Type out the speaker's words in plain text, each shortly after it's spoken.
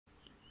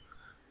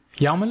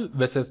YAML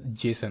versus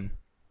JSON.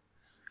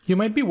 You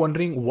might be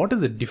wondering what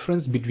is the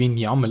difference between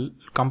YAML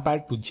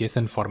compared to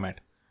JSON format.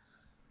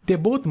 They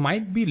both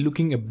might be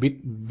looking a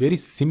bit very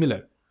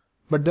similar,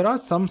 but there are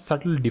some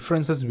subtle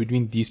differences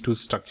between these two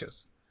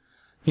structures.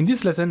 In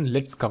this lesson,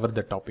 let's cover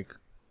the topic.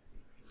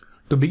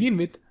 To begin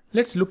with,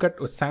 let's look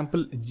at a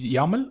sample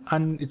YAML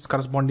and its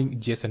corresponding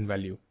JSON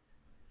value.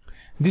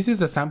 This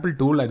is a sample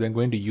tool I am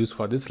going to use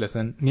for this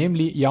lesson,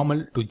 namely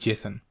YAML to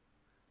JSON.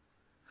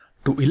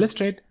 To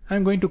illustrate, I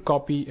am going to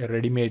copy a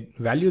ready-made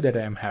value that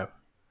I have.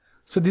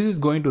 So this is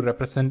going to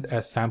represent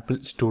a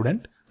sample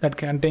student that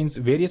contains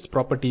various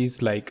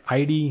properties like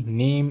ID,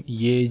 name,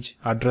 age,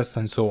 address,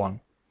 and so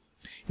on.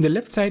 In the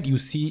left side, you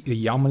see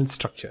the YAML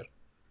structure.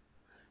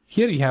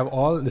 Here you have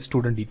all the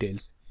student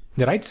details.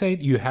 In the right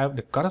side, you have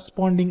the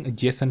corresponding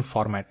JSON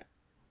format.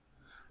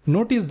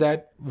 Notice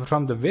that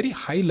from the very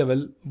high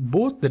level,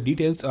 both the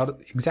details are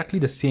exactly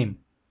the same.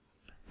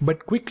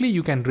 But quickly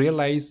you can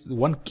realize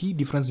one key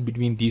difference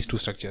between these two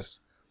structures.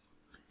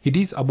 It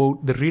is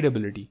about the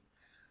readability.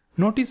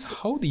 Notice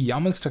how the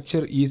YAML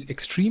structure is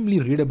extremely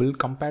readable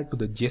compared to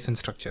the JSON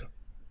structure.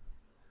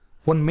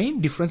 One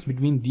main difference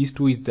between these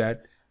two is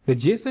that the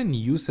JSON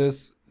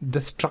uses the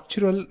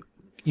structural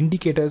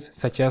indicators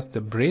such as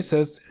the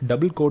braces,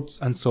 double quotes,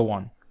 and so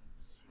on,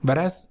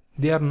 whereas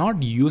they are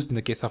not used in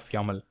the case of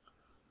YAML.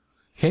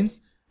 Hence,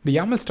 the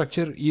YAML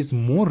structure is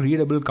more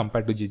readable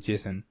compared to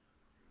JSON.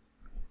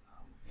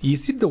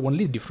 Is it the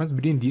only difference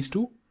between these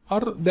two,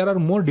 or there are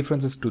more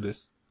differences to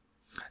this?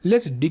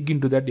 Let's dig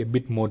into that a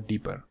bit more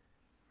deeper.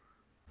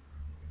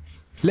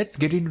 Let's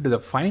get into the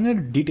finer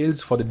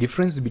details for the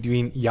difference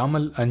between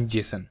YAML and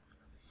JSON.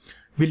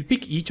 We'll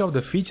pick each of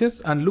the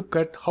features and look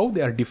at how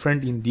they are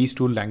different in these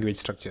two language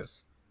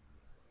structures.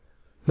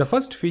 The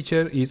first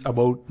feature is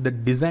about the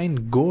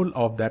design goal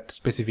of that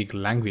specific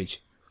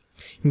language.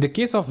 In the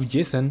case of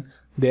JSON,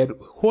 their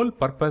whole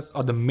purpose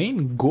or the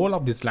main goal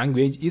of this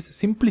language is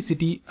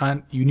simplicity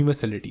and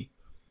universality,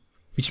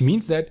 which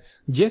means that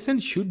JSON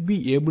should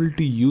be able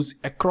to use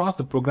across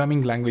the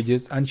programming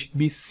languages and should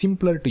be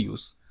simpler to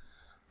use.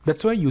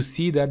 That's why you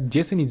see that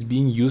JSON is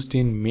being used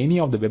in many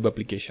of the web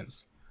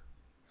applications.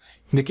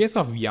 In the case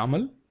of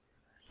YAML,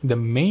 the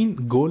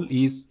main goal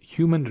is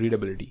human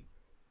readability.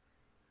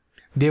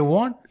 They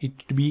want it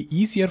to be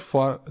easier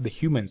for the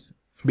humans,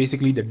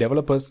 basically the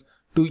developers,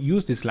 to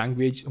use this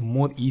language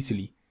more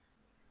easily.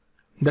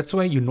 That's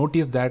why you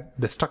notice that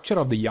the structure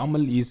of the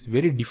YAML is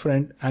very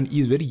different and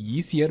is very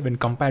easier when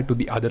compared to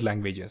the other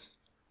languages.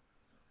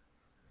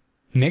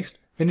 Next,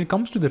 when it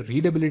comes to the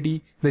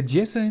readability, the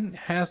JSON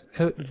has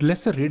a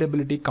lesser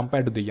readability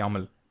compared to the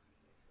YAML.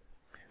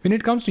 When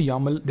it comes to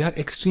YAML, they are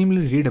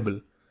extremely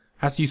readable.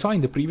 As you saw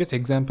in the previous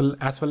example,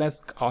 as well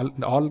as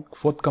all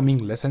forthcoming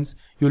lessons,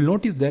 you will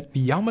notice that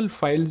the YAML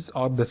files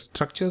or the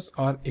structures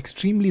are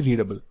extremely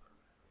readable.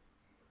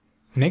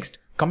 Next,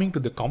 coming to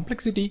the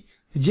complexity,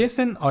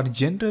 JSON are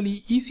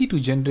generally easy to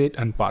generate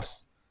and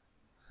parse.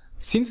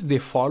 Since they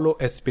follow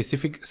a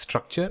specific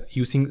structure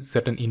using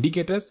certain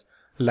indicators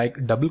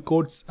like double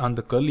quotes and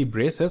the curly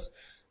braces,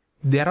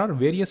 there are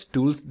various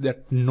tools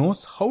that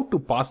knows how to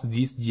parse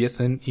these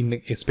JSON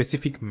in a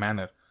specific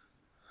manner.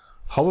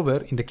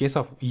 However, in the case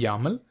of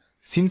YAML,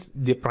 since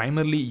they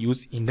primarily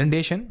use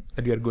indentation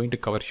that we are going to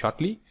cover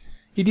shortly,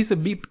 it is a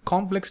bit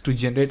complex to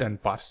generate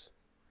and parse.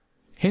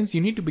 Hence,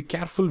 you need to be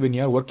careful when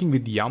you are working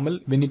with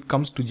YAML when it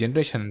comes to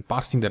generation and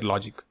parsing that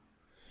logic.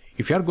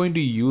 If you are going to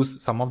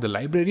use some of the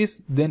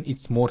libraries, then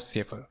it's more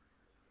safer.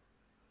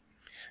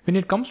 When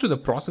it comes to the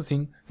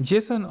processing,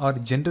 JSON are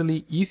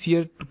generally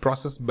easier to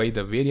process by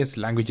the various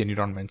language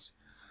environments,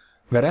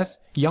 whereas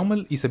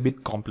YAML is a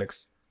bit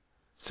complex.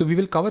 So we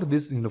will cover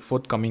this in the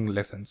forthcoming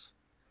lessons.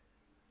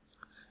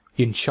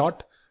 In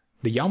short,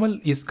 the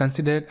YAML is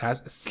considered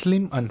as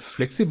slim and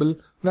flexible,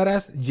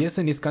 whereas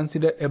JSON is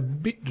considered a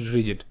bit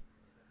rigid.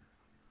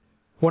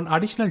 One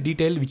additional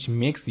detail which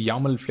makes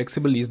YAML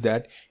flexible is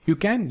that you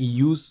can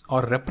use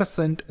or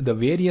represent the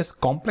various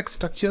complex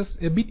structures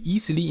a bit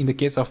easily in the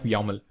case of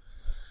YAML.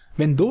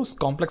 When those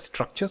complex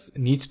structures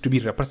needs to be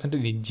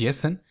represented in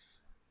JSON,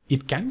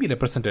 it can be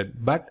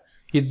represented, but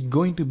it's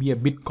going to be a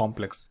bit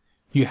complex.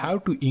 You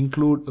have to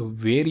include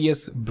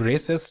various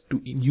braces to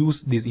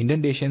use these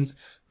indentations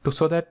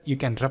so that you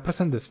can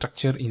represent the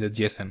structure in the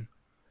JSON.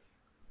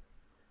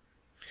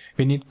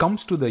 When it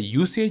comes to the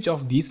usage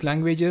of these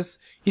languages,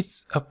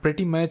 it's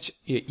pretty much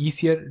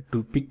easier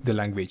to pick the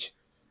language.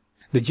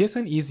 The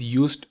JSON is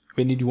used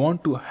when you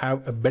want to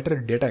have a better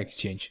data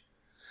exchange.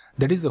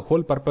 That is the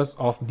whole purpose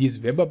of these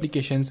web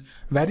applications,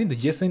 wherein the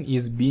JSON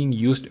is being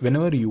used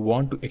whenever you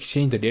want to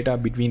exchange the data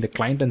between the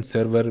client and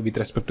server with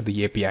respect to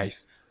the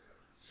APIs.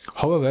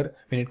 However,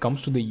 when it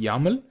comes to the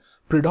YAML,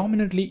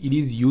 predominantly it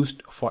is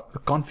used for the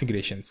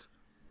configurations.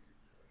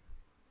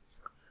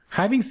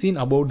 Having seen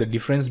about the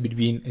difference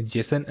between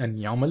JSON and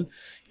YAML,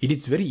 it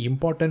is very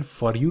important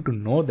for you to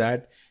know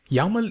that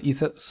YAML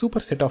is a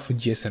superset of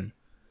JSON,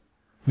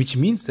 which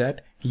means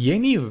that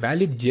any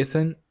valid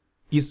JSON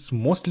is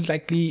most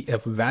likely a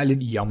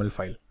valid YAML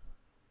file.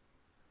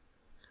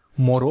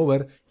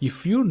 Moreover,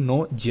 if you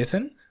know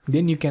JSON,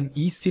 then you can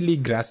easily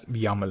grasp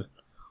YAML.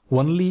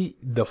 Only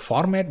the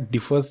format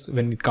differs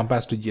when it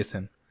compares to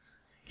JSON.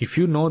 If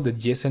you know the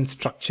JSON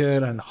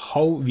structure and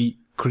how we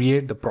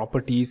create the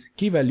properties,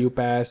 key value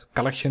pairs,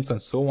 collections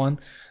and so on,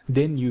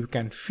 then you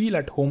can feel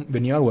at home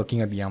when you are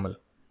working at YAML.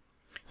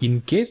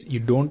 In case you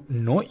don't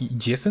know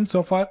JSON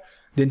so far,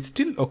 then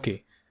still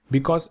okay,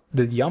 because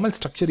the YAML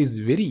structure is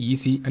very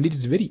easy and it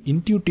is very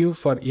intuitive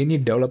for any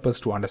developers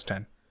to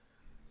understand.